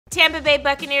Tampa Bay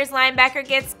Buccaneers linebacker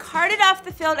gets carted off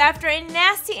the field after a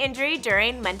nasty injury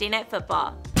during Monday Night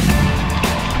Football.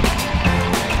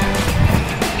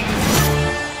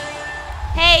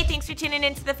 Hey, thanks for tuning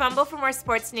into The Fumble. For more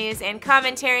sports news and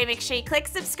commentary, make sure you click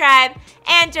subscribe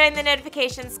and join the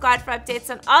notification squad for updates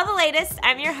on all the latest.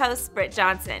 I'm your host, Britt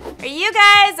Johnson. Are you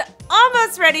guys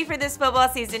almost ready for this football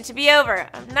season to be over?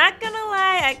 I'm not gonna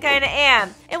lie, I kinda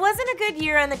am. It wasn't a good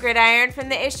year on the gridiron, from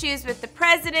the issues with the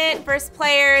president versus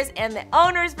players and the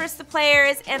owners versus the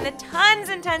players and the tons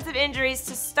and tons of injuries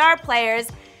to star players.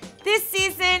 This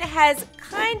season has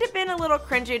kind of been a little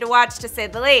cringy to watch, to say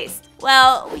the least.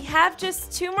 Well, we have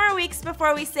just 2 more weeks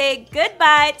before we say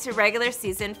goodbye to regular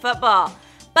season football.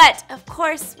 But, of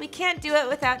course, we can't do it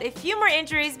without a few more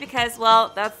injuries because,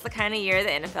 well, that's the kind of year the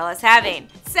NFL is having.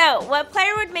 So, what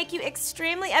player would make you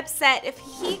extremely upset if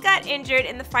he got injured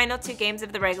in the final 2 games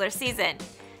of the regular season?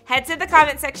 Head to the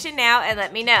comment section now and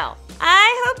let me know.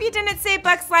 I hope you didn't say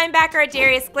Bucs linebacker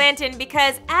Adarius Glanton,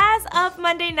 because as of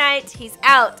Monday night, he's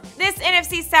out. This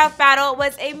NFC South battle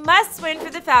was a must-win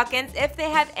for the Falcons if they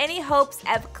have any hopes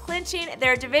of clinching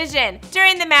their division.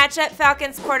 During the matchup,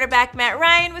 Falcons quarterback Matt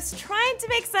Ryan was trying to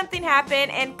make something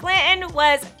happen, and Glanton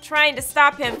was trying to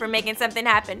stop him from making something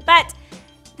happen. But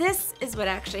this is what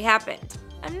actually happened.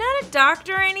 I'm not a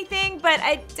doctor or anything, but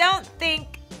I don't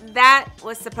think that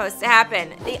was supposed to happen.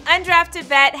 The undrafted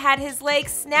vet had his leg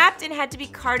snapped and had to be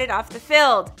carted off the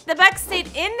field. The Bucs stayed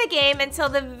in the game until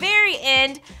the very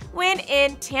end, when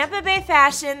in Tampa Bay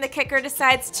fashion, the kicker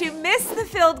decides to miss the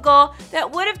field goal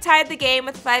that would have tied the game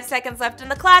with 5 seconds left on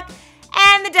the clock,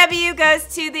 and the W goes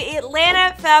to the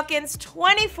Atlanta Falcons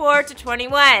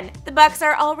 24-21. The Bucs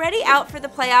are already out for the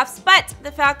playoffs, but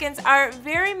the Falcons are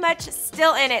very much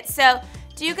still in it. So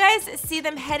do you guys see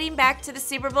them heading back to the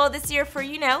Super Bowl this year for,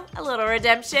 you know, a little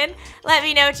redemption? Let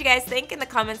me know what you guys think in the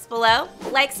comments below.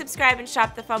 Like, subscribe, and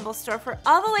shop the Fumble store for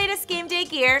all the latest game day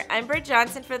gear. I'm Britt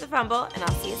Johnson for the Fumble, and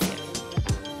I'll see you soon.